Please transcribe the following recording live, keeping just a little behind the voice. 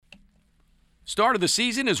Start of the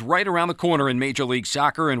season is right around the corner in Major League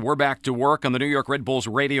Soccer, and we're back to work on the New York Red Bulls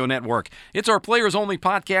radio network. It's our players-only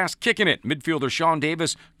podcast, Kickin' It. Midfielder Sean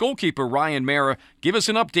Davis, goalkeeper Ryan Meara give us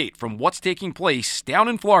an update from what's taking place down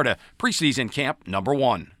in Florida, preseason camp number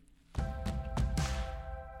 1.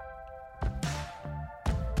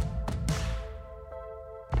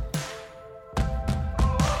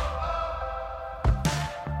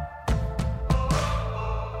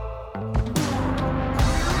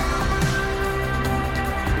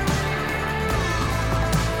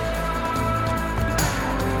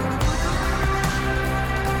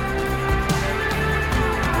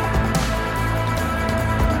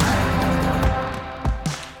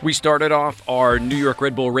 We started off our New York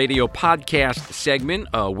Red Bull radio podcast segment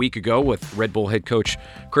a week ago with Red Bull head coach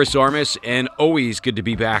Chris Armas, and always good to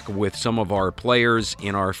be back with some of our players.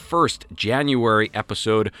 In our first January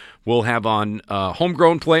episode, we'll have on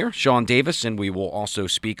homegrown player Sean Davis, and we will also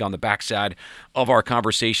speak on the backside of our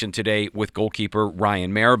conversation today with goalkeeper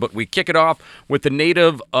Ryan Meara. But we kick it off with the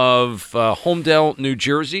native of Holmdel, New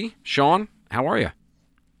Jersey. Sean, how are you?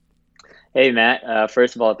 Hey, Matt.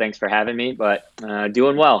 First of all, thanks for having me, but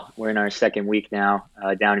doing well. We're in our second week now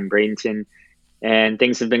down in Bradenton, and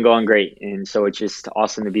things have been going great. And so it's just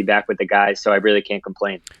awesome to be back with the guys, so I really can't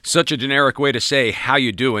complain. Such a generic way to say how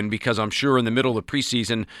you doing, because I'm sure in the middle of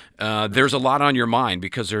preseason, there's a lot on your mind,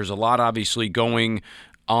 because there's a lot obviously going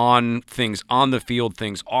on, things on the field,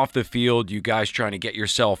 things off the field, you guys trying to get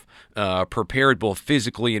yourself prepared both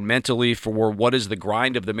physically and mentally for what is the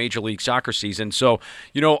grind of the Major League Soccer season. So,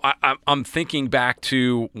 I'm thinking back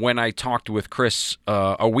to when I talked with Chris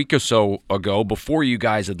a week or so ago before you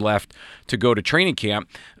guys had left to go to training camp,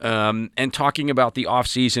 and talking about the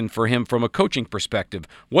offseason for him from a coaching perspective.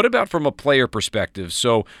 What about from a player perspective?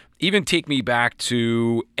 So even take me back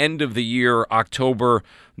to end of the year, October,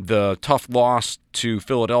 the tough loss to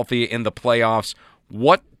Philadelphia in the playoffs.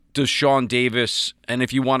 What does Sean Davis, and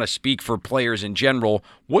if you want to speak for players in general,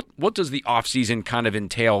 what does the offseason kind of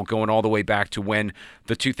entail going all the way back to when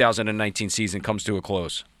the 2019 season comes to a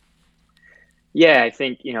close? Yeah, I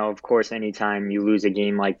think, of course, anytime you lose a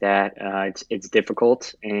game like that, it's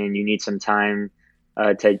difficult, and you need some time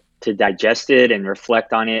to digest it and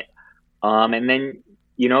reflect on it. And then,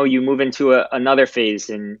 you move into another phase,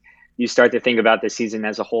 and you start to think about the season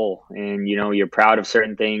as a whole, and, you're proud of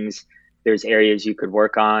certain things. There's areas you could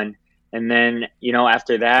work on. And then,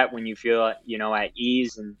 after that, when you feel, at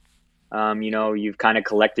ease and, you've kind of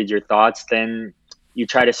collected your thoughts, then you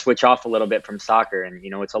try to switch off a little bit from soccer. And,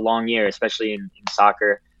 it's a long year, especially in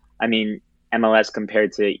soccer. I mean, MLS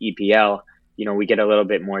compared to EPL, we get a little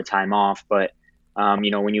bit more time off. But,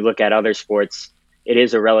 when you look at other sports, it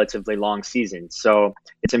is a relatively long season. So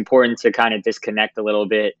it's important to kind of disconnect a little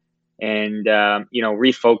bit and,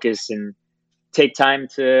 refocus and take time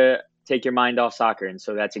to take your mind off soccer. And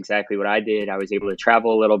so that's exactly what I did. I was able to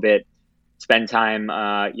travel a little bit, spend time,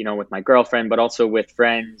 with my girlfriend, but also with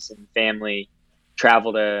friends and family,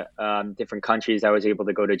 travel to different countries. I was able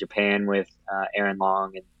to go to Japan with Aaron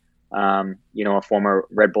Long and, a former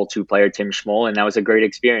Red Bull 2 player, Tim Schmoll, and that was a great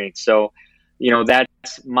experience. So,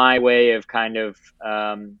 that's my way of kind of,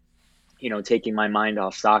 taking my mind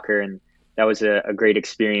off soccer. And that was a great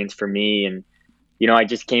experience for me. And, I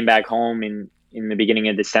just came back home in the beginning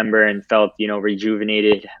of December and felt,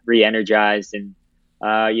 rejuvenated, re-energized, and,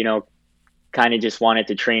 kind of just wanted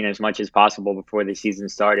to train as much as possible before the season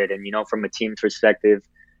started. And, from a team perspective,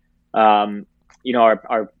 our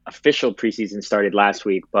official preseason started last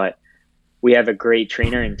week, but we have a great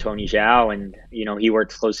trainer in Tony Zhao, and, he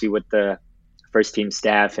works closely with the first team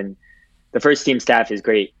staff, and the first team staff is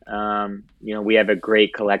great. We have a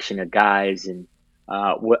great collection of guys and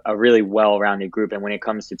a really well-rounded group. And when it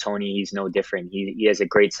comes to Tony, he's no different. He has a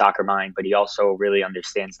great soccer mind, but he also really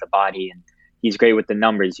understands the body, and he's great with the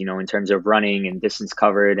numbers, in terms of running and distance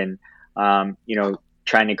covered and,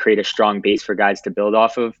 trying to create a strong base for guys to build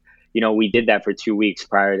off of. We did that for 2 weeks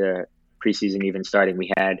prior to preseason even starting.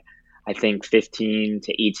 We had, I think, 15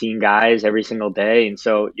 to 18 guys every single day. And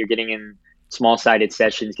so you're getting in small-sided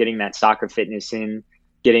sessions, getting that soccer fitness in,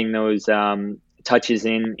 getting those touches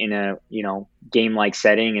in a, game-like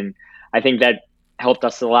setting. And I think that helped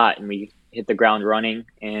us a lot. And we hit the ground running.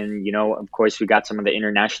 And, of course, we got some of the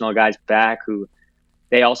international guys back who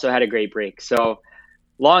they also had a great break. So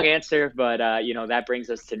long answer, but, that brings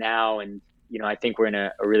us to now. And, I think we're in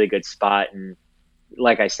a really good spot. And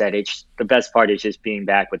like I said, the best part is just being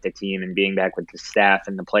back with the team and being back with the staff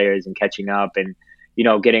and the players and catching up and,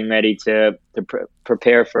 getting ready to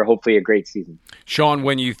prepare for hopefully a great season. Sean,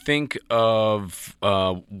 when you think of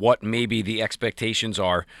what maybe the expectations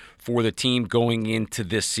are for the team going into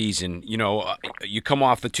this season, you come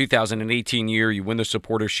off the 2018 year, you win the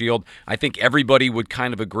Supporter Shield. I think everybody would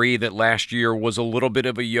kind of agree that last year was a little bit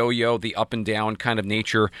of a yo-yo, the up and down kind of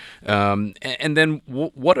nature. And then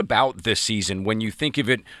what about this season? When you think of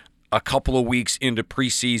it a couple of weeks into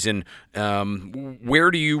preseason,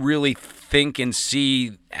 where do you really think and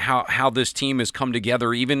see how this team has come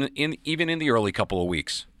together, even in the early couple of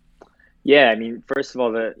weeks? Yeah, I mean, first of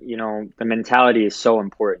all, the mentality is so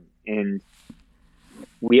important, and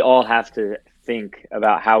we all have to think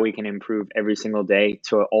about how we can improve every single day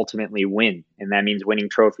to ultimately win, and that means winning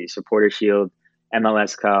trophies, Supporter Shield,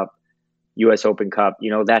 MLS Cup, U.S. Open Cup.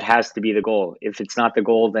 That has to be the goal. If it's not the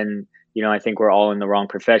goal, then I think we're all in the wrong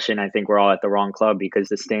profession. I think we're all at the wrong club, because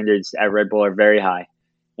the standards at Red Bull are very high.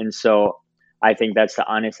 And so I think that's the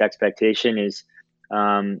honest expectation, is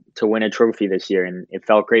to win a trophy this year. And it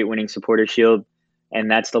felt great winning Supporter Shield. And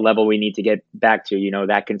that's the level we need to get back to,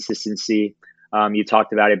 that consistency. You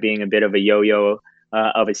talked about it being a bit of a yo-yo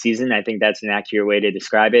of a season. I think that's an accurate way to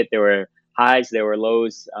describe it. There were highs, there were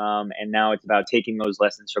lows, and now it's about taking those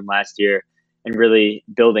lessons from last year and really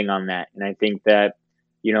building on that. And I think that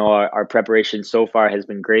our preparation so far has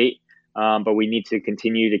been great, but we need to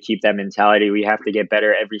continue to keep that mentality. We have to get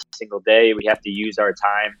better every single day. We have to use our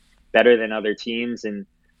time better than other teams, and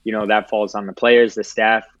that falls on the players, the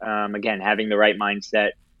staff. Again, having the right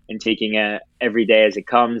mindset and taking it every day as it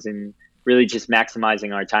comes, and really just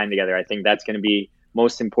maximizing our time together. I think that's going to be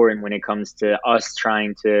most important when it comes to us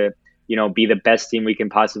trying to be the best team we can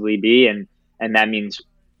possibly be, and that means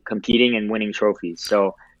competing and winning trophies.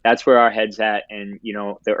 So that's where our head's at. And,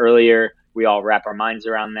 the earlier we all wrap our minds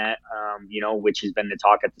around that, which has been the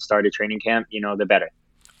talk at the start of training camp, the better.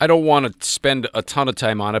 I don't want to spend a ton of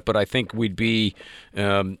time on it, but I think we'd be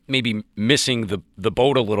maybe missing the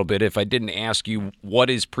boat a little bit if I didn't ask you, what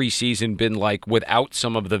has preseason been like without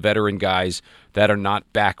some of the veteran guys that are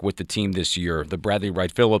not back with the team this year? The Bradley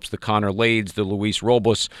Wright-Phillips, the Connor Lades, the Luis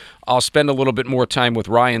Robles. I'll spend a little bit more time with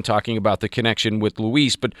Ryan talking about the connection with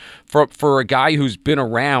Luis, but for a guy who's been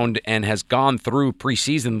around and has gone through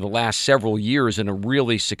preseason the last several years in a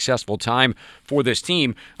really successful time for this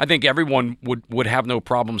team, I think everyone would have no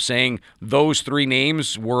problem saying those three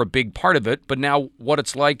names were a big part of it, but now what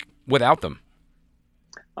it's like without them.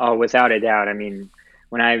 Oh, without a doubt. I mean,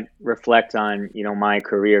 when I reflect on, my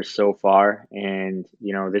career so far, and,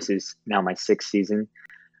 this is now my sixth season,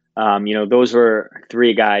 those were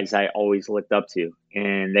three guys I always looked up to,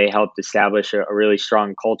 and they helped establish a really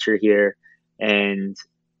strong culture here, and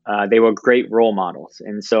they were great role models.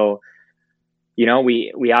 And so,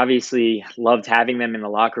 we obviously loved having them in the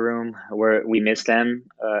locker room, where we missed them,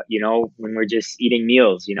 when we're just eating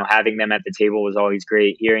meals. Having them at the table was always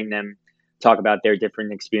great. Hearing them talk about their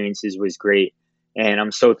different experiences was great. And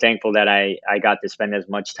I'm so thankful that I got to spend as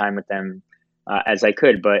much time with them as I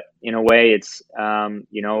could. But in a way, it's,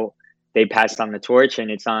 they passed on the torch, and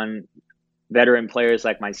it's on veteran players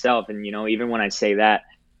like myself. And, even when I say that,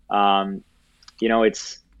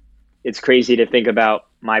 it's crazy to think about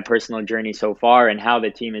my personal journey so far and how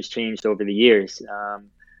the team has changed over the years.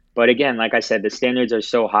 But again, like I said, the standards are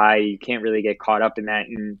so high, you can't really get caught up in that,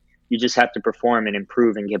 and you just have to perform and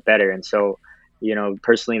improve and get better. And so,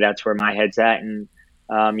 personally, that's where my head's at. And,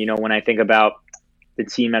 when I think about the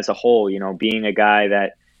team as a whole, being a guy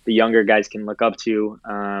that the younger guys can look up to,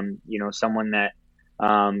 someone that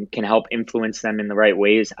can help influence them in the right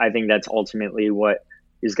ways, I think that's ultimately what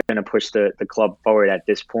is going to push the club forward at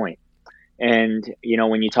this point. And,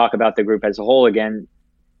 when you talk about the group as a whole, again,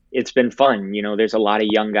 it's been fun. There's a lot of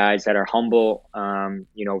young guys that are humble,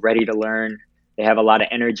 ready to learn. They have a lot of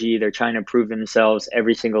energy. They're trying to prove themselves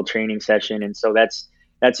every single training session. And so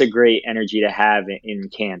that's a great energy to have in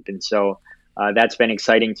camp. And so that's been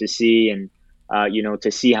exciting to see. And,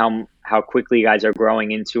 to see how quickly guys are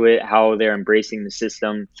growing into it, how they're embracing the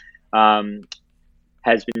system,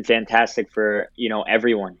 has been fantastic for,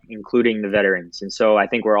 everyone, including the veterans. And so I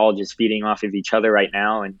think we're all just feeding off of each other right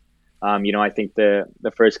now. And, I think the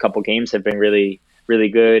first couple games have been really, really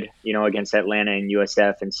good, against Atlanta and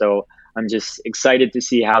USF. And so I'm just excited to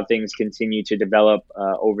see how things continue to develop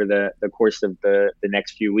over the course of the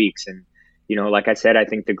next few weeks. And, like I said, I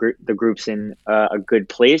think the group's in a good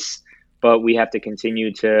place, but we have to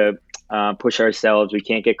continue to push ourselves. We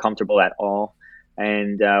can't get comfortable at all.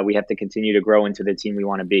 And we have to continue to grow into the team we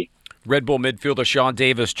want to be. Red Bull midfielder Sean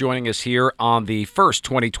Davis joining us here on the first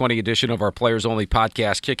 2020 edition of our Players Only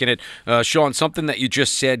podcast, Kicking It. Sean, something that you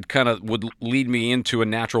just said kind of would lead me into a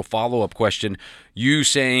natural follow-up question. You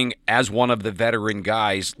saying, as one of the veteran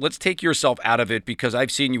guys, let's take yourself out of it because I've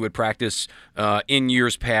seen you at practice in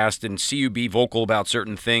years past and see you be vocal about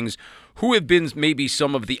certain things. Who have been maybe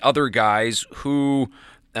some of the other guys who...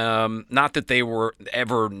 not that they were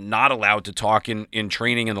ever not allowed to talk in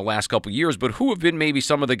training in the last couple of years, but who have been maybe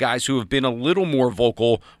some of the guys who have been a little more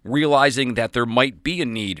vocal, realizing that there might be a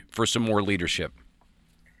need for some more leadership?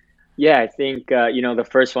 Yeah, I think, the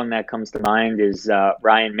first one that comes to mind is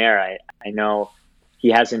Ryan Meara. I know he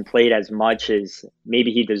hasn't played as much as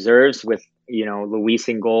maybe he deserves with, Luis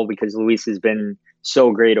in goal because Luis has been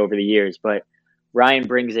so great over the years. But Ryan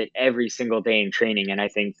brings it every single day in training. And I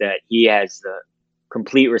think that he has the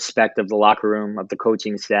complete respect of the locker room, of the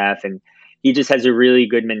coaching staff, and he just has a really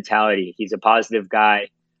good mentality. He's a positive guy.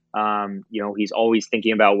 He's always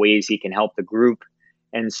thinking about ways he can help the group.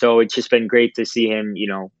 And so it's just been great to see him,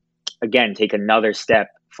 again, take another step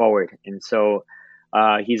forward. And so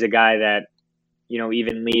he's a guy that,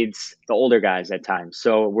 even leads the older guys at times.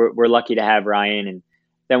 So we're lucky to have Ryan. And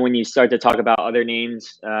then when you start to talk about other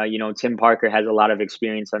names, Tim Parker has a lot of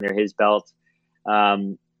experience under his belt.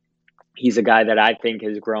 He's a guy that I think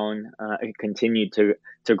has grown and continued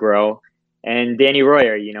to grow. And Danny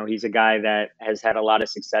Royer, he's a guy that has had a lot of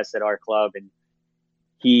success at our club, and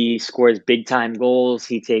he scores big time goals.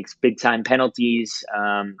 He takes big time penalties.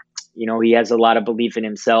 He has a lot of belief in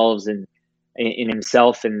himself and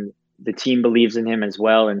the team believes in him as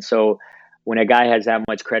well. And so when a guy has that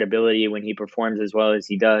much credibility, when he performs as well as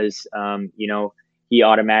he does, he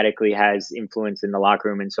automatically has influence in the locker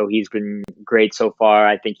room. And so he's been great so far.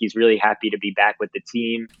 I think he's really happy to be back with the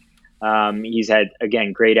team. He's had,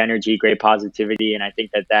 again, great energy, great positivity. And I think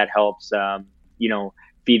that helps,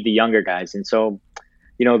 feed the younger guys. And so,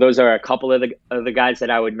 those are a couple of the guys that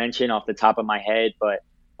I would mention off the top of my head. But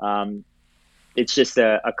it's just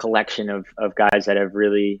a collection of guys that have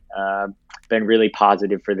really been really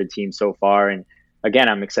positive for the team so far. And again,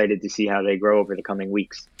 I'm excited to see how they grow over the coming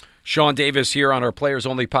weeks. Sean Davis here on our Players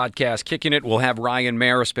Only podcast, Kicking It. We'll have Ryan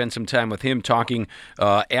Meara spend some time with him talking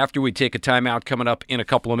after we take a timeout coming up in a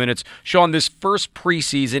couple of minutes. Sean, this first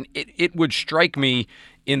preseason, it would strike me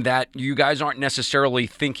in that you guys aren't necessarily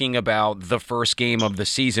thinking about the first game of the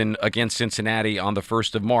season against Cincinnati on the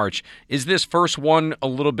 1st of March. Is this first one a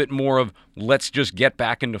little bit more of let's just get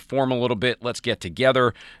back into form a little bit, let's get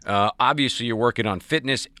together? Obviously, you're working on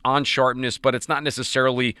fitness, on sharpness, but it's not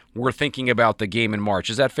necessarily we're thinking about the game in March.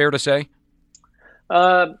 Is that fair to say?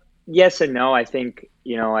 Yes and no. I think,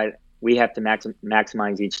 we have to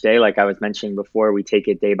maximize each day. Like I was mentioning before, we take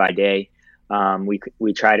it day by day.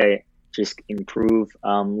 We try to just improve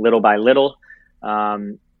little by little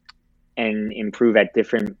and improve at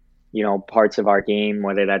different, parts of our game,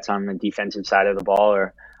 whether that's on the defensive side of the ball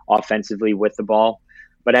or offensively with the ball.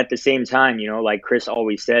 But at the same time, like Chris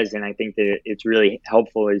always says, and I think that it's really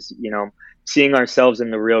helpful is, seeing ourselves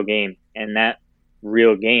in the real game. And that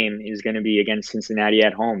real game is going to be against Cincinnati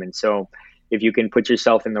at home. And so if you can put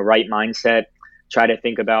yourself in the right mindset, try to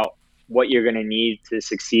think about what you're going to need to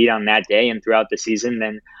succeed on that day and throughout the season,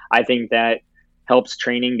 then I think that helps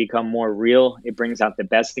training become more real. It brings out the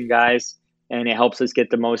best in guys, and it helps us get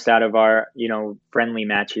the most out of our, friendly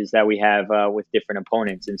matches that we have with different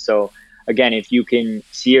opponents. And so, again, if you can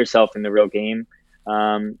see yourself in the real game,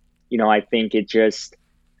 I think it just,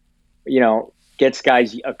 gets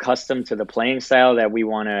guys accustomed to the playing style that we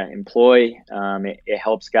want to employ. It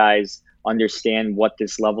helps guys understand what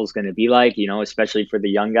this level is going to be like, especially for the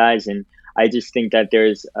young guys. And I just think that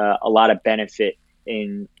there's a lot of benefit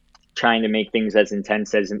in trying to make things as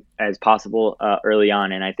intense as possible early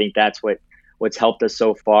on. And I think that's what's helped us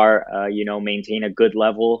so far, maintain a good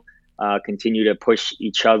level, continue to push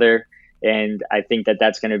each other. And I think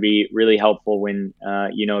that's going to be really helpful when,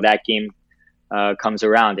 that game comes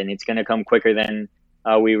around, and it's going to come quicker than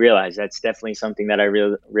we realize. That's definitely something that I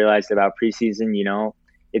realized about preseason.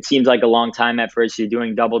 It seems like a long time at first. You're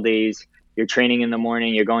doing double days. You're training in the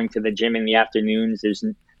morning. You're going to the gym in the afternoons.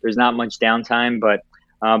 There's not much downtime, but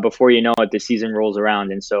before you know it, the season rolls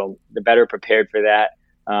around. And so the better prepared for that,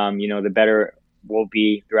 the better we'll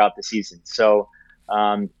be throughout the season. So,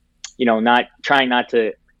 not trying not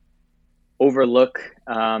to overlook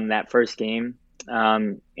that first game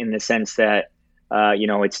in the sense that,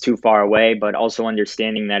 it's too far away, but also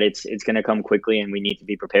understanding that it's going to come quickly and we need to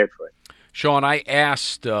be prepared for it. Sean, I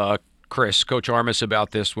asked Coach Armas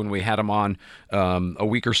about this when we had him on a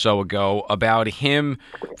week or so ago, about him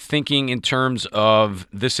thinking in terms of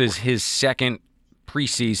this is his second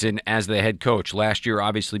preseason as the head coach. Last year,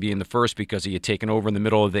 obviously being the first because he had taken over in the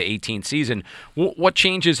middle of the 18th season. What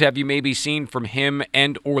changes have you maybe seen from him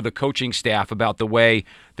and or the coaching staff about the way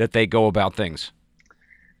that they go about things?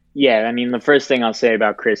 Yeah, I mean, the first thing I'll say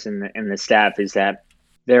about Chris and the staff is that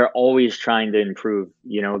they're always trying to improve.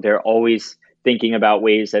 They're always thinking about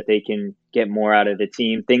ways that they can get more out of the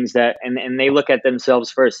team, things that, and they look at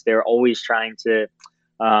themselves first. They're always trying to,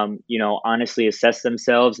 honestly assess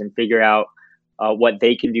themselves and figure out what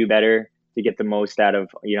they can do better to get the most out of,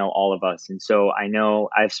 all of us. And so I know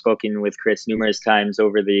I've spoken with Chris numerous times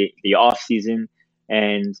over the off season,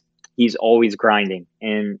 and he's always grinding,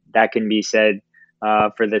 and that can be said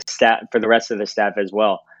for the staff, for the rest of the staff as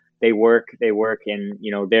well. They work, and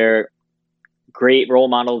they're great role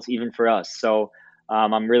models even for us. So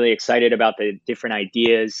I'm really excited about the different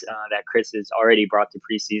ideas that Chris has already brought to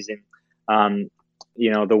preseason. Um,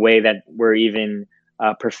 the way that we're even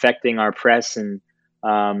perfecting our press, and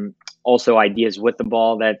also ideas with the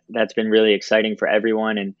ball, that's been really exciting for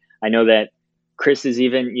everyone. And I know that Chris is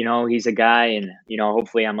even, he's a guy, and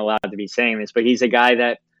hopefully I'm allowed to be saying this, but he's a guy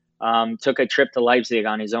that took a trip to Leipzig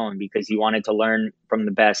on his own because he wanted to learn from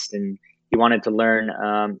the best, and he wanted to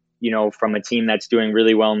learn, from a team that's doing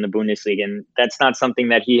really well in the Bundesliga. And that's not something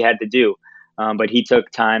that he had to do, but he took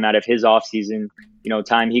time out of his off season,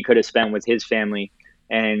 time he could have spent with his family,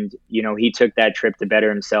 and he took that trip to better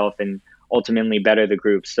himself and ultimately better the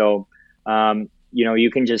group. So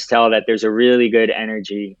you can just tell that there's a really good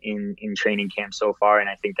energy in training camp so far, and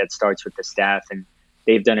I think that starts with the staff, and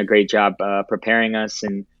they've done a great job preparing us.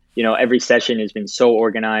 And every session has been so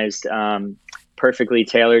organized, perfectly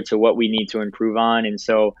tailored to what we need to improve on. And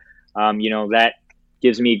so, that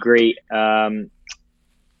gives me great vibes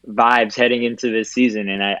heading into this season.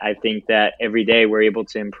 And I think that every day we're able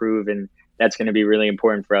to improve, and that's going to be really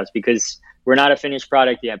important for us because we're not a finished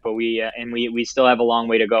product yet, but we still have a long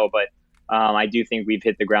way to go. But I do think we've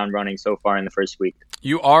hit the ground running so far in the first week.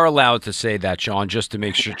 You are allowed to say that, Sean, just to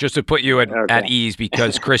make sure, just to put you at ease,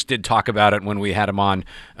 because Chris did talk about it when we had him on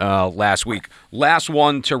last week. Last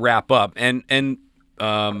one to wrap up, and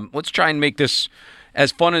let's try and make this as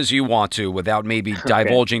fun as you want to without maybe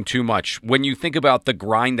divulging too much. When you think about the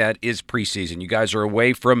grind that is preseason, you guys are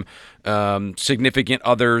away from significant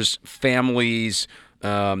others, families,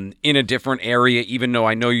 in a different area, even though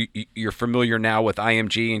I know you're familiar now with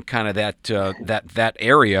IMG and kind of that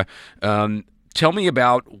area. Tell me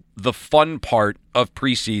about the fun part of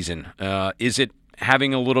preseason. Is it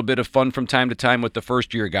having a little bit of fun from time to time with the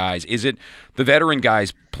first-year guys? Is it the veteran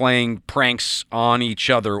guys playing pranks on each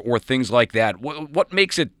other or things like that? What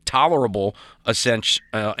makes it tolerable,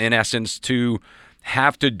 in essence, to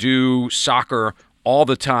have to do soccer all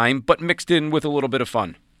the time, but mixed in with a little bit of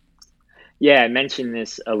fun? Yeah, I mentioned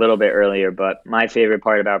this a little bit earlier, but my favorite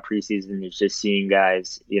part about preseason is just seeing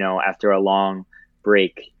guys, after a long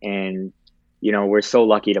break. And, we're so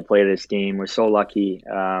lucky to play this game. We're so lucky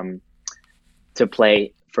to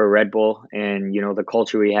play for Red Bull. And, the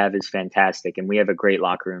culture we have is fantastic, and we have a great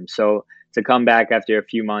locker room. So to come back after a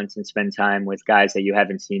few months and spend time with guys that you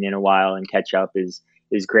haven't seen in a while and catch up is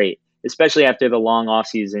great, especially after the long off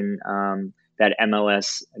season that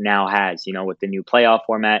MLS now has, with the new playoff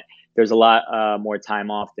format. There's a lot more time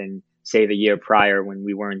off than say the year prior when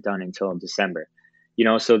we weren't done until December,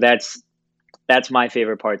 so that's my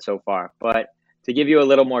favorite part so far. But to give you a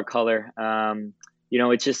little more color,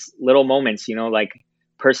 it's just little moments, like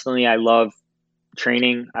personally, I love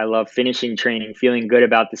training. I love finishing training, feeling good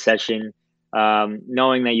about the session,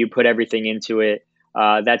 knowing that you put everything into it.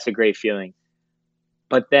 That's a great feeling.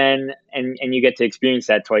 But then, and you get to experience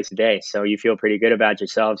that twice a day. So you feel pretty good about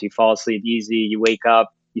yourselves. You fall asleep easy, you wake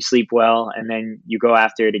up, you sleep well, and then you go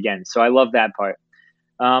after it again. So I love that part.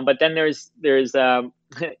 But then there's things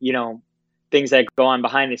that go on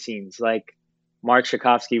behind the scenes. Like Mark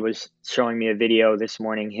Shakovsky was showing me a video this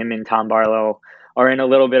morning. Him and Tom Barlow are in a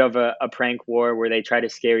little bit of a prank war where they try to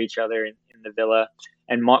scare each other in the villa.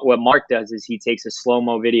 And what Mark does is he takes a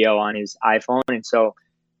slow-mo video on his iPhone. And so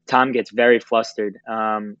Tom gets very flustered,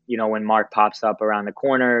 when Mark pops up around the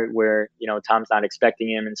corner where, Tom's not expecting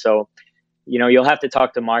him. And so, you'll have to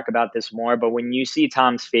talk to Mark about this more. But when you see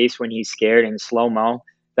Tom's face when he's scared in slow-mo,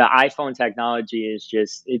 the iPhone technology is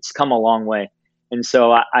it's come a long way. And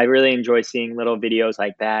so I really enjoy seeing little videos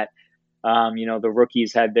like that. The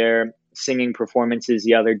rookies had their singing performances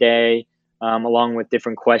the other day, along with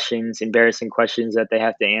different questions, embarrassing questions that they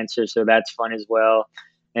have to answer. So that's fun as well.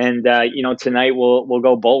 And, tonight we'll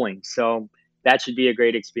go bowling. So that should be a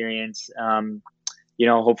great experience.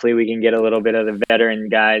 Hopefully we can get a little bit of the veteran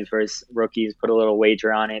guys versus rookies, put a little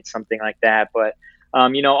wager on it, something like that. But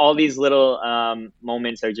all these little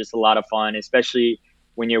moments are just a lot of fun, especially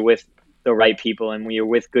when you're with the right people and when you're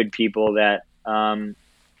with good people that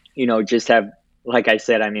just have, like I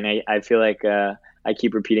said, I mean, I feel like I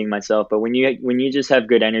keep repeating myself, but when you just have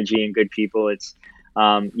good energy and good people, it's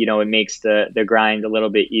it makes the grind a little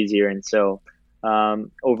bit easier. And so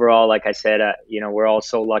overall, like I said, we're all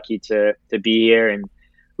so lucky to be here, and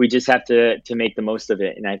we just have to make the most of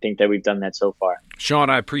it. And I think that we've done that so far. Sean,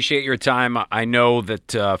 I appreciate your time. I know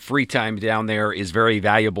that free time down there is very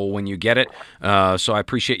valuable when you get it. So I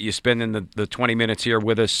appreciate you spending the 20 minutes here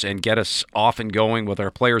with us and get us off and going with our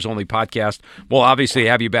Players Only podcast. We'll obviously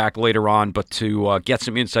have you back later on, but to get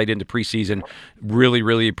some insight into preseason, really,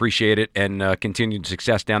 really appreciate it, and continued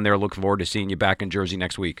success down there. Look forward to seeing you back in Jersey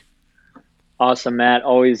next week. Awesome, Matt.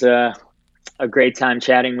 Always a great time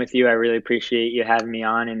chatting with you. I really appreciate you having me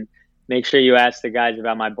on, and make sure you ask the guys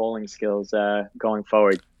about my bowling skills going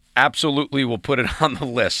forward. Absolutely, we'll put it on the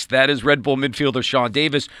list. That is Red Bull midfielder Sean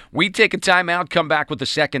Davis. We take a timeout, come back with the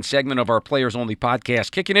second segment of our Players Only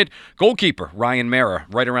podcast, Kicking It. Goalkeeper Ryan Meara,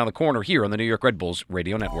 right around the corner here on the New York Red Bulls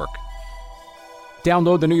Radio Network.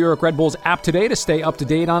 Download the New York Red Bulls app today to stay up to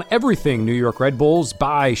date on everything New York Red Bulls.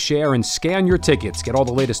 Buy, share, and scan your tickets. Get all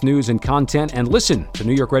the latest news and content, and listen to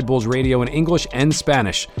New York Red Bulls radio in English and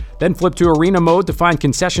Spanish. Then flip to arena mode to find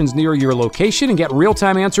concessions near your location and get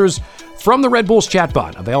real-time answers from the Red Bulls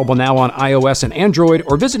chatbot. Available now on iOS and Android,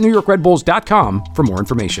 or visit NewYorkRedBulls.com for more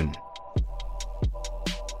information.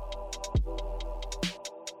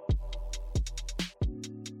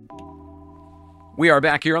 We are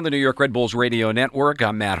back here on the New York Red Bulls Radio Network.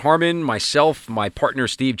 I'm Matt Harmon. Myself, my partner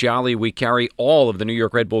Steve Jolly, we carry all of the New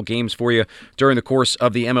York Red Bull games for you during the course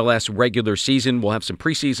of the MLS regular season. We'll have some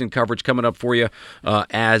preseason coverage coming up for you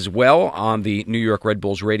as well on the New York Red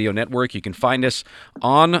Bulls Radio Network. You can find us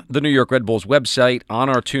on the New York Red Bulls website, on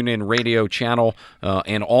our TuneIn radio channel,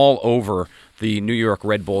 and all over the New York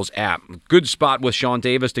Red Bulls app. Good spot with Sean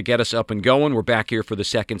Davis to get us up and going. We're back here for the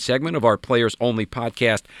second segment of our Players Only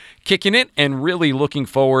podcast, Kicking It, and really looking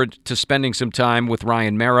forward to spending some time with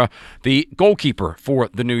Ryan Meara, the goalkeeper for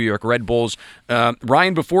the New York Red Bulls.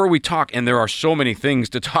 Ryan, before we talk, and there are so many things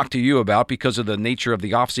to talk to you about because of the nature of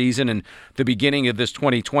the offseason and the beginning of this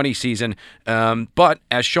 2020 season, but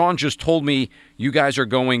as Sean just told me, you guys are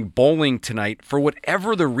going bowling tonight. For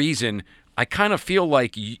whatever the reason, I kind of feel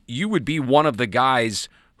like you would be one of the guys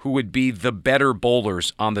who would be the better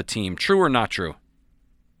bowlers on the team. True or not true?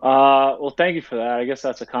 Well, thank you for that. I guess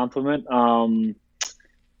that's a compliment.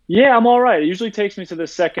 Yeah, I'm all right. It usually takes me to the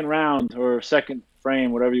second round or second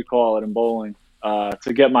frame, whatever you call it in bowling,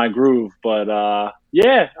 to get my groove. But,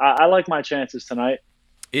 yeah, I like my chances tonight.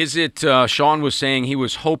 Is it, Sean was saying he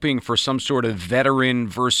was hoping for some sort of veteran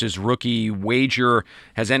versus rookie wager.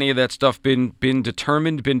 Has any of that stuff been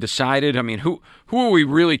determined, been decided? I mean, who are we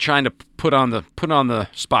really trying to put on the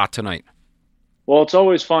spot tonight? Well, it's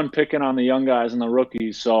always fun picking on the young guys and the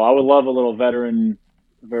rookies, so I would love a little veteran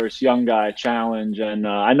versus young guy challenge. And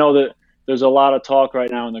I know that there's a lot of talk right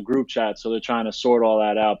now in the group chat, so they're trying to sort all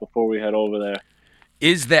that out before we head over there.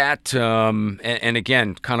 Is that, and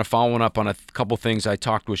again, kind of following up on a couple things I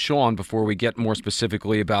talked with Sean before we get more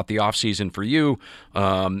specifically about the offseason for you,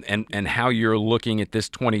 and how you're looking at this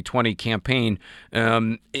 2020 campaign.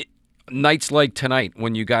 Nights like tonight,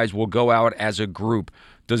 when you guys will go out as a group,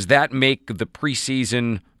 does that make the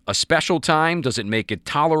preseason a special time? Does it make it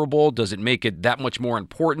tolerable? Does it make it that much more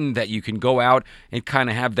important that you can go out and kind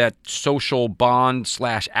of have that social bond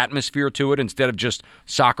 / atmosphere to it instead of just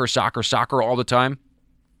soccer all the time?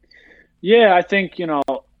 Yeah, I think,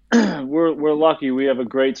 we're lucky. We have a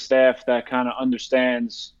great staff that kind of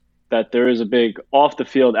understands that there is a big off the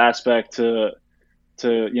field aspect to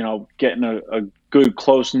getting a good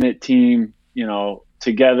close knit team,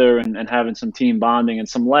 together and having some team bonding and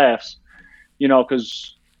some laughs,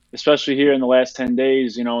 because especially here in the last 10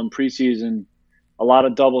 days, in preseason, a lot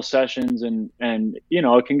of double sessions and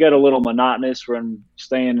it can get a little monotonous when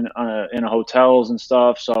staying in hotels and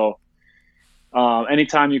stuff. So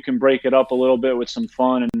anytime you can break it up a little bit with some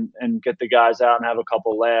fun and get the guys out and have a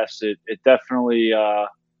couple laughs, it definitely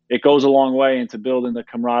it goes a long way into building the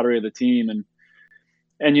camaraderie of the team. And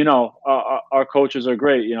our coaches are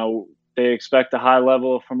great. They expect a high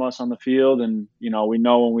level from us on the field, and we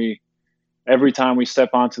know every time we step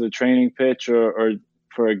onto the training pitch or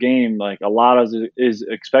for a game, like a lot is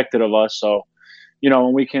expected of us. So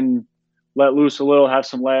when we can let loose a little, have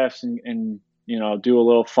some laughs, and do a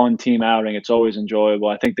little fun team outing, it's always enjoyable.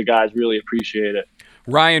 I think the guys really appreciate it.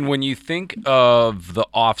 Ryan, when you think of the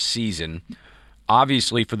off season,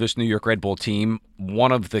 Obviously, for this New York Red Bull team,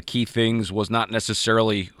 one of the key things was not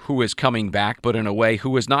necessarily who is coming back, but in a way,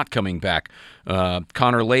 who is not coming back.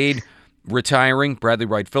 Connor Lade retiring, Bradley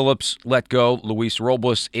Wright Phillips let go, Luis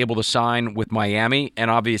Robles able to sign with Miami,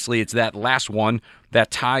 and obviously it's that last one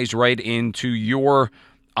that ties right into your,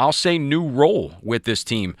 I'll say, new role with this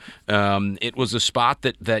team. It was a spot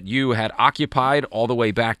that you had occupied all the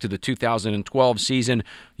way back to the 2012 season.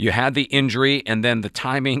 You had the injury, and then the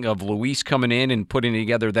timing of Luis coming in and putting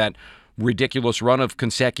together that ridiculous run of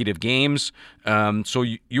consecutive games. So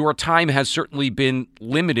your time has certainly been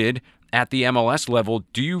limited at the MLS level.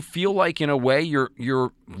 Do you feel like, in a way,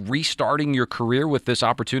 you're restarting your career with this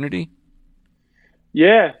opportunity?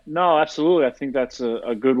 Yeah, no, absolutely. I think that's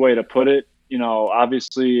a good way to put it.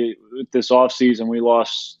 Obviously, with this offseason, we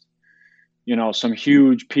lost, some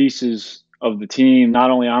huge pieces of the team, not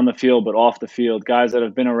only on the field, but off the field. Guys that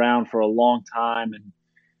have been around for a long time and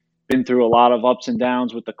been through a lot of ups and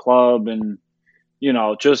downs with the club. And,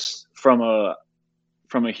 just from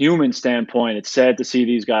a human standpoint, it's sad to see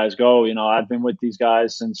these guys go. I've been with these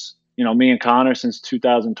guys since, me and Connor since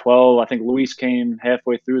 2012. I think Luis came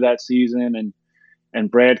halfway through that season,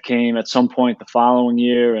 and Brad came at some point the following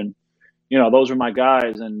year. And, those were my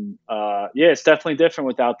guys. And, yeah, it's definitely different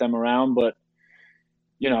without them around. But,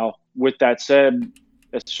 with that said,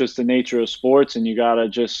 it's just the nature of sports, and you got to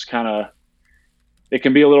just kind of, it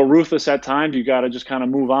can be a little ruthless at times. You got to just kind of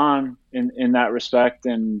move on in that respect.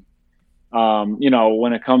 And,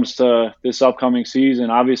 when it comes to this upcoming season,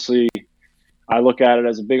 obviously I look at it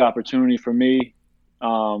as a big opportunity for me.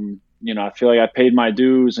 I feel like I paid my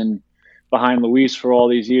dues and behind Luis for all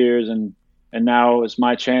these years, and now it's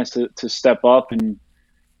my chance to step up and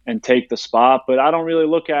take the spot. But I don't really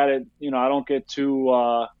look at it, I don't get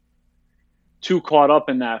too caught up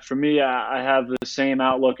in that. For me, I have the same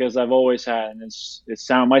outlook as I've always had, and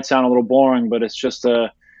might sound a little boring, but it's just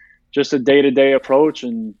a day-to-day approach.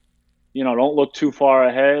 And don't look too far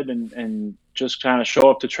ahead, and just kind of show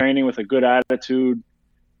up to training with a good attitude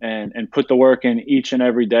and put the work in each and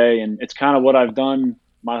every day. And it's kind of what I've done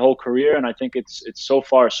my whole career, and I think it's so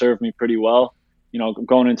far served me pretty well,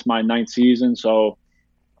 going into my 9th season. So,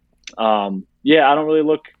 yeah, I don't really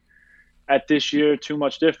look at this year too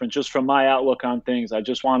much different, just from my outlook on things. I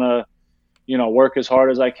just want to, work as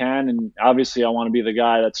hard as I can. And obviously I want to be the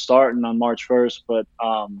guy that's starting on March 1st, but,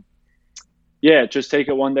 yeah, just take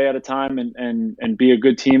it one day at a time and be a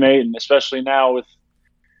good teammate. And especially now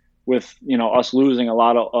with us losing a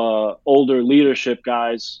lot of older leadership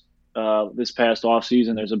guys this past off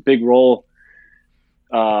season, there's a big role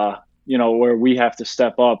where we have to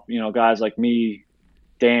step up. Guys like me,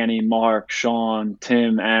 Danny, Mark, Sean,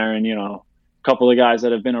 Tim, Aaron, a couple of guys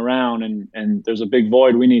that have been around, and there's a big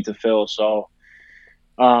void we need to fill. So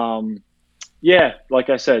yeah,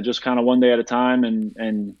 like I said, just kind of one day at a time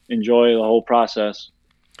and enjoy the whole process.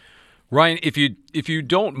 Ryan, if you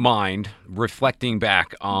don't mind reflecting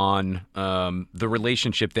back on the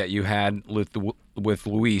relationship that you had with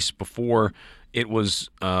Luis before it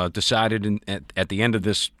was decided at the end of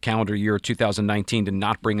this calendar year, 2019, to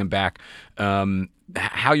not bring him back,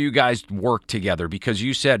 how you guys worked together, because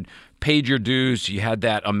you said paid your dues. You had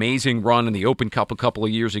that amazing run in the Open Cup a couple of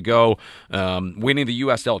years ago, winning the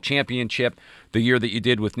USL Championship the year that you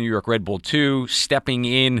did with New York Red Bull 2, stepping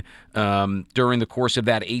in during the course of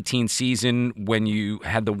that 18 season when you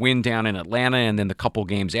had the win down in Atlanta and then the couple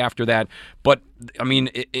games after that. But, I mean,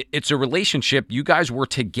 it's a relationship. You guys were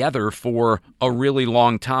together for a really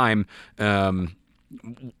long time.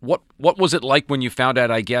 What was it like when you found out,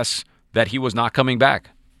 I guess, that he was not coming back?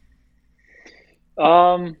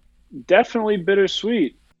 Definitely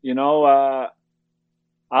bittersweet.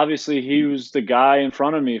 Obviously he was the guy in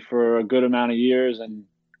front of me for a good amount of years, and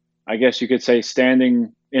I guess you could say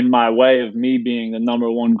standing in my way of me being the number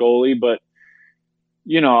one goalie. But,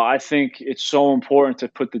 I think it's so important to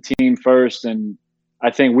put the team first, and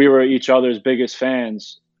I think we were each other's biggest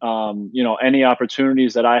fans. Any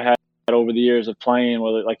opportunities that I had over the years of playing,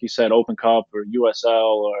 whether, like you said, Open Cup or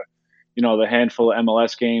USL or, the handful of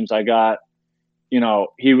MLS games I got,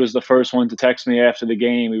 he was the first one to text me after the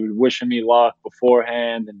game. He was wishing me luck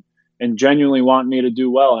beforehand and genuinely wanting me to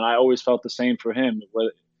do well. And I always felt the same for him.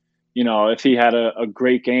 If he had a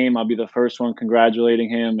great game, I'll be the first one congratulating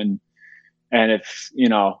him. And if,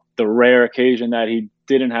 the rare occasion that he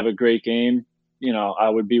didn't have a great game, I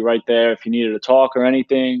would be right there if he needed to talk or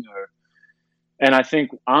anything. And I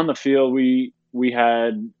think on the field, we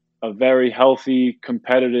had a very healthy,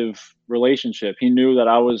 competitive relationship. He knew that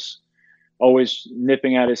I was always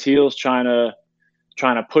nipping at his heels, trying to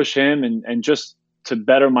push him and just to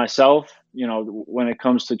better myself, when it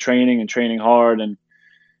comes to training and training hard. And,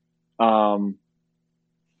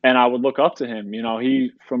 and I would look up to him.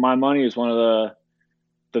 He, for my money, is one of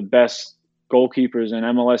the best goalkeepers in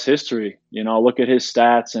MLS history. Look at his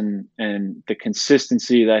stats and the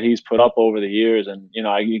consistency that he's put up over the years. And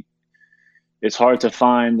it's hard to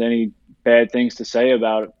find any bad things to say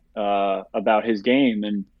about his game.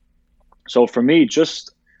 And so for me,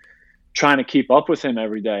 just trying to keep up with him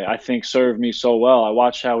every day, I think served me so well. I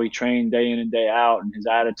watched how he trained day in and day out, and his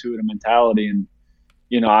attitude and mentality. And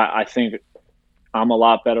I think I'm a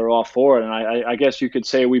lot better off for it. And I guess you could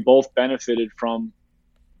say we both benefited from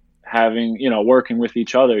having, working with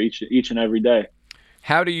each other each and every day.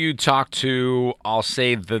 How do you talk to, I'll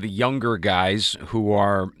say, the younger guys who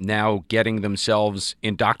are now getting themselves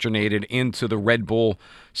indoctrinated into the Red Bull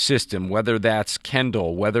system, whether that's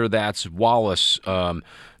Kendall, whether that's Wallace,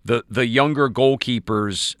 the younger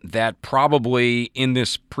goalkeepers that probably in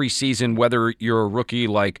this preseason, whether you're a rookie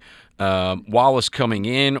like Wallace coming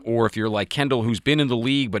in, or if you're like Kendall who's been in the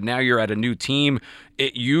league but now you're at a new team,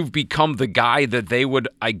 you've become the guy that they would,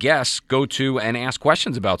 I guess, go to and ask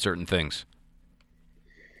questions about certain things.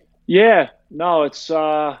 Yeah, no, it's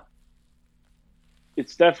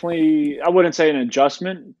definitely, I wouldn't say an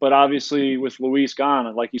adjustment, but obviously with Luis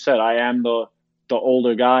gone, like you said, I am the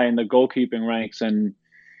older guy in the goalkeeping ranks. And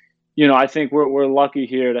I think we're lucky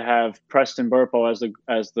here to have Preston Burpo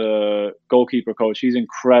as the goalkeeper coach. He's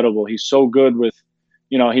incredible. He's so good with,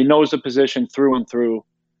 he knows the position through and through.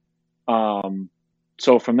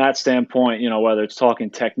 So from that standpoint, whether it's talking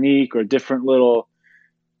technique or different little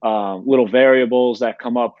variables that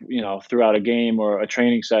come up, throughout a game or a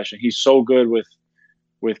training session, he's so good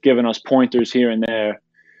with giving us pointers here and there.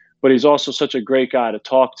 But he's also such a great guy to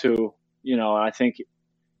talk to. I think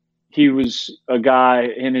he was a guy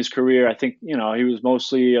in his career, I think, he was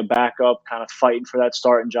mostly a backup, kind of fighting for that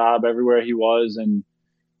starting job everywhere he was. And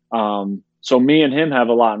so me and him have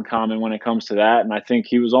a lot in common when it comes to that. And I think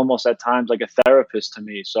he was almost at times like a therapist to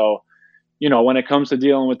me. So, when it comes to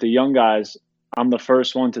dealing with the young guys, I'm the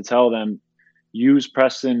first one to tell them, use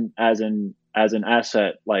Preston as an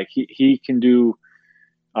asset. Like he can do,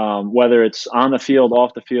 whether it's on the field,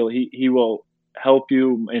 off the field, he will help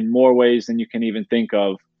you in more ways than you can even think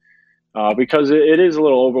of. Because it is a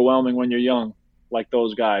little overwhelming when you're young, like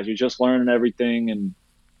those guys. You're just learning everything, and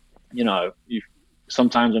you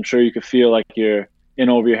sometimes I'm sure you could feel like you're in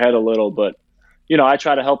over your head a little. But I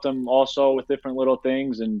try to help them also with different little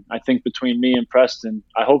things, and I think between me and Preston,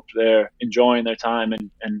 I hope they're enjoying their time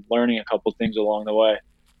and learning a couple things along the way.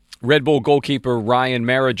 Red Bull goalkeeper Ryan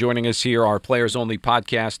Meara joining us here, our Players Only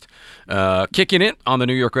podcast, Kicking It on the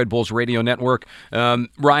New York Red Bulls radio network.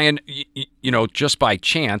 Ryan, just by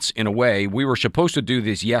chance, in a way, we were supposed to do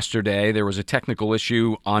this yesterday. There was a technical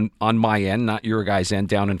issue on my end, not your guys' end,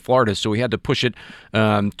 down in Florida, so we had to push it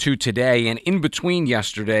to today. And in between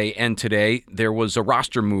yesterday and today, there was a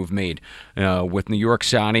roster move made with New York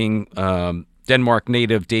signing Denmark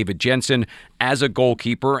native David Jensen as a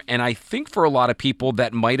goalkeeper. And I think for a lot of people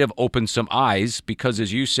that might have opened some eyes because,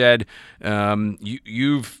 as you said,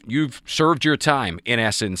 you've served your time in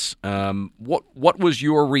essence. What was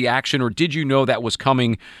your reaction, or did you know that was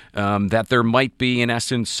coming, that there might be in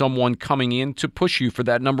essence someone coming in to push you for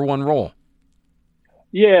that number one role?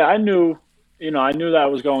 Yeah, I knew that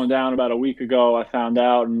was going down about a week ago. I found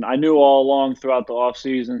out, and I knew all along throughout the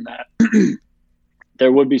offseason that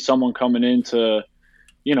there would be someone coming in to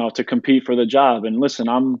compete for the job. And listen,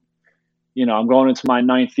 I'm going into my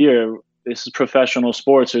 9th year. This is professional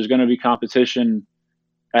sports. There's going to be competition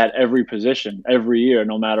at every position every year,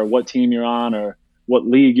 no matter what team you're on or what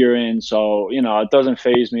league you're in. So, it doesn't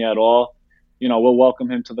faze me at all. We'll welcome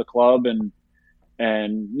him to the club. And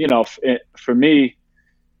for me,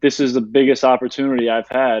 this is the biggest opportunity I've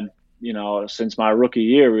had, since my rookie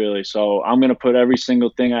year, really. So I'm going to put every single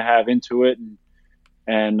thing I have into it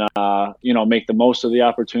and make the most of the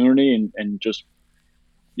opportunity and just,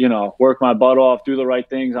 work my butt off, do the right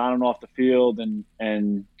things on and off the field. And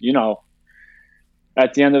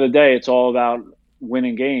at the end of the day, it's all about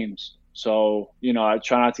winning games. So, I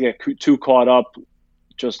try not to get too caught up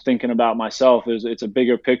just thinking about myself. It's a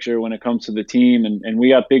bigger picture when it comes to the team, and we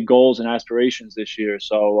got big goals and aspirations this year.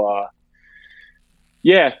 So,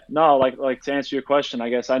 like to answer your question, I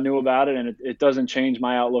guess I knew about it, and it doesn't change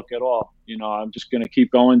my outlook at all. I'm just going to keep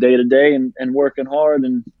going day to day and working hard.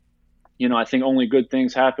 And, I think only good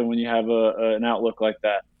things happen when you have an outlook like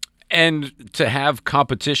that. And to have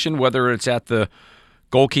competition, whether it's at the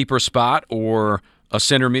goalkeeper spot or a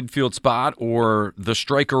center midfield spot or the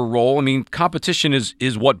striker role, I mean, competition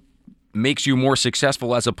is what makes you more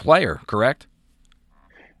successful as a player, correct?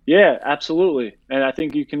 Yeah, absolutely. And I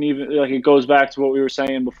think you can even, it goes back to what we were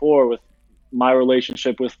saying before with my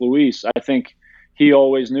relationship with Luis. I think he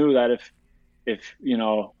always knew that if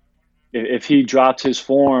if he dropped his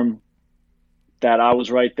form, that I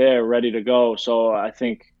was right there ready to go. So I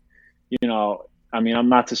think, I mean, I'm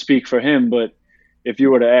not to speak for him, but if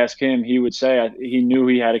you were to ask him, he would say he knew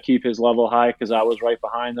he had to keep his level high because I was right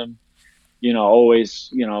behind him,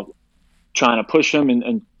 always, trying to push him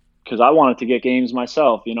and because I wanted to get games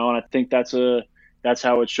myself, and I think that's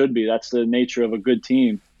how it should be. That's the nature of a good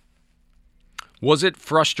team. Was it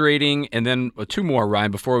frustrating? And then two more, Ryan,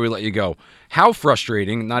 before we let you go. How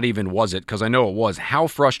frustrating, not even was it, because I know it was, how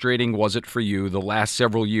frustrating was it for you the last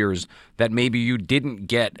several years that maybe you didn't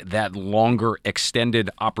get that longer extended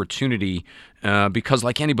opportunity because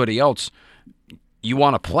like anybody else, you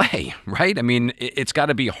want to play, right? I mean, it's got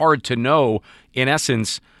to be hard to know, in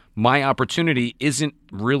essence, my opportunity isn't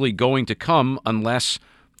really going to come unless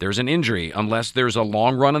there's an injury, unless there's a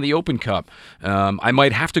long run of the Open Cup. I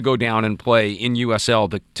might have to go down and play in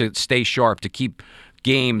USL to stay sharp, to keep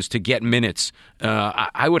games, to get minutes.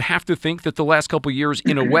 I would have to think that the last couple of years,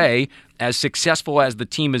 in a way, as successful as the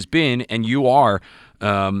team has been, and you are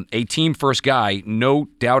a team-first guy, no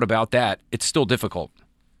doubt about that, it's still difficult.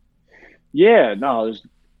 Yeah, no, there's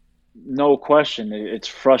no question. It's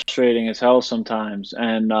frustrating as hell sometimes.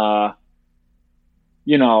 And,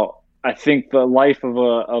 I think the life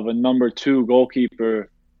of a number two goalkeeper,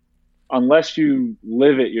 unless you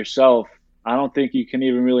live it yourself, I don't think you can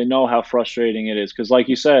even really know how frustrating it is. Because, like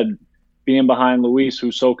you said, being behind Luis,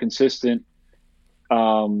 who's so consistent,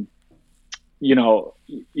 you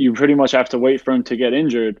pretty much have to wait for him to get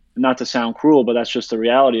injured. Not to sound cruel, but that's just the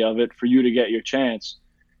reality of it for you to get your chance.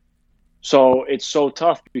 So it's so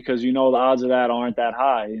tough because the odds of that aren't that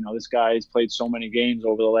high. This guy has played so many games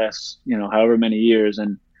over the last, however many years.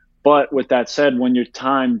 But with that said, when your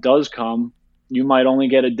time does come, you might only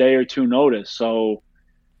get a day or two notice. So,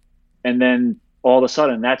 and then all of a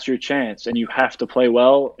sudden that's your chance and you have to play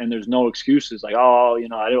well and there's no excuses like, oh,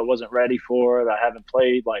 I wasn't ready for it. I haven't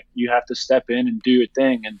played. Like, you have to step in and do your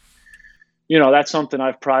thing. And, that's something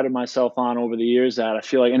I've prided myself on over the years, that I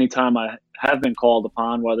feel like anytime I have been called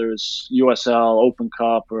upon, whether it's USL, Open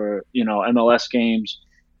Cup, or, MLS games,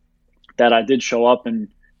 that I did show up and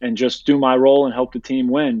just do my role and help the team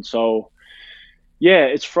win. So, yeah,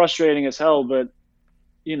 it's frustrating as hell, but,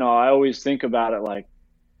 I always think about it like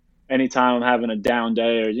anytime I'm having a down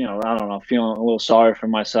day or, I don't know, feeling a little sorry for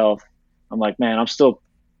myself, I'm like, man, I'm still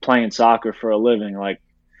playing soccer for a living. Like,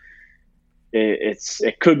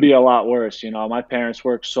 it could be a lot worse. My parents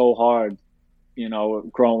worked so hard, when I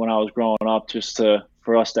was growing up, just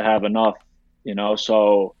for us to have enough,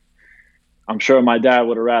 so I'm sure my dad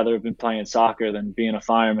would have rather have been playing soccer than being a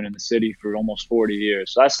fireman in the city for almost 40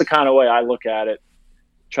 years. So that's the kind of way I look at it,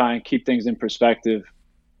 try and keep things in perspective.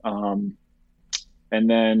 And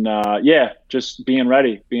then, just being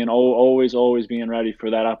ready, always being ready for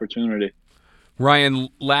that opportunity. Ryan,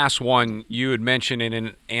 last one. You had mentioned in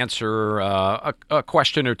an answer a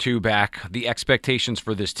question or two back, the expectations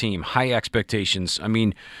for this team, high expectations. I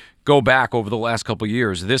mean, go back over the last couple of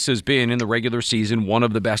years. This has been, in the regular season, one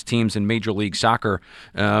of the best teams in Major League Soccer.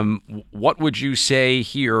 What would you say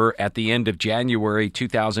here at the end of January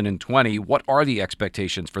 2020? What are the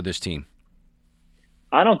expectations for this team?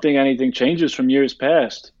 I don't think anything changes from years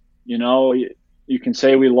past. You can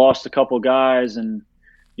say we lost a couple guys and,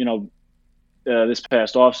 this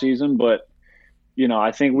past offseason, but,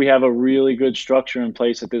 I think we have a really good structure in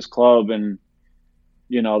place at this club. And,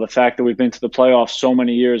 the fact that we've been to the playoffs so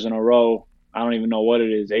many years in a row, I don't even know what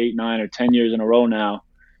it is, 8, 9, or 10 years in a row now.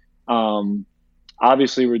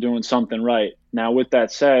 Obviously, we're doing something right. Now, with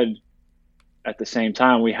that said, at the same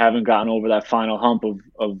time, we haven't gotten over that final hump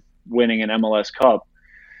of winning an MLS Cup.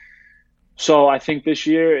 So I think this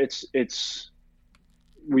year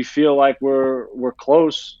we feel like we're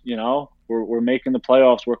close. We're making the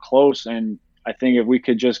playoffs. We're close, and I think if we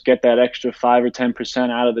could just get that extra 5 or 10%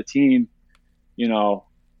 out of the team,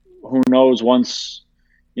 who knows? Once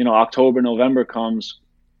October, November comes,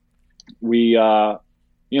 we're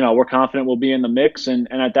confident we'll be in the mix, and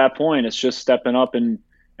at that point, it's just stepping up and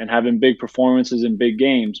having big performances in big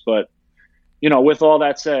games. But with all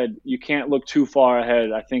that said, you can't look too far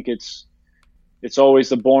ahead. I think it's always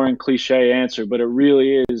the boring cliche answer, but it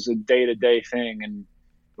really is a day-to-day thing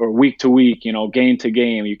or week to week, game to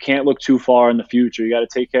game. You can't look too far in the future. You got to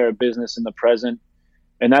take care of business in the present.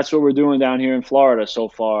 And that's what we're doing down here in Florida so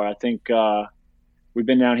far. I think we've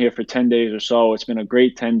been down here for 10 days or so. It's been a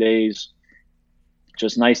great 10 days.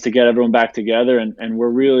 Just nice to get everyone back together, and we're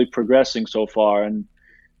really progressing so far. And,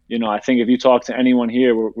 I think if you talk to anyone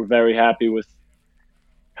here, we're very happy with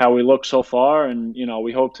how we look so far, and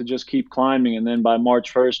we hope to just keep climbing, and then by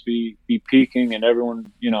March 1st be peaking, and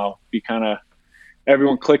everyone be kind of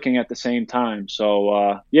everyone clicking at the same time.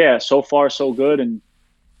 So yeah, so far so good, and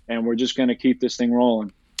we're just going to keep this thing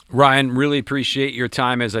rolling. Ryan, really appreciate your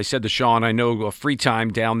time. As I said to Sean, I know free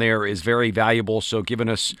time down there is very valuable, so giving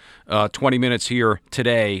us 20 minutes here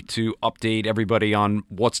today to update everybody on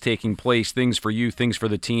what's taking place, things for you, things for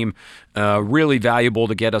the team, really valuable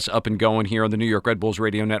to get us up and going here on the New York Red Bulls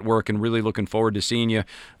Radio Network, and really looking forward to seeing you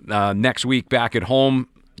next week back at home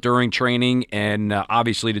during training, and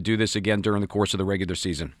obviously to do this again during the course of the regular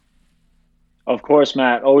season. Of course,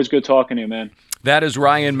 Matt. Always good talking to you, man. That is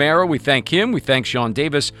Ryan Meara. We thank him. We thank Sean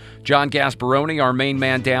Davis, John Gasparoni, our main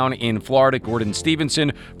man down in Florida, Gordon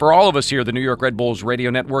Stevenson. For all of us here at the New York Red Bulls Radio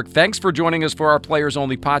Network, thanks for joining us for our Players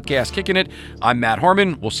Only podcast, Kickin' It. I'm Matt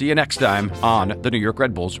Harmon. We'll see you next time on the New York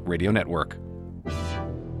Red Bulls Radio Network.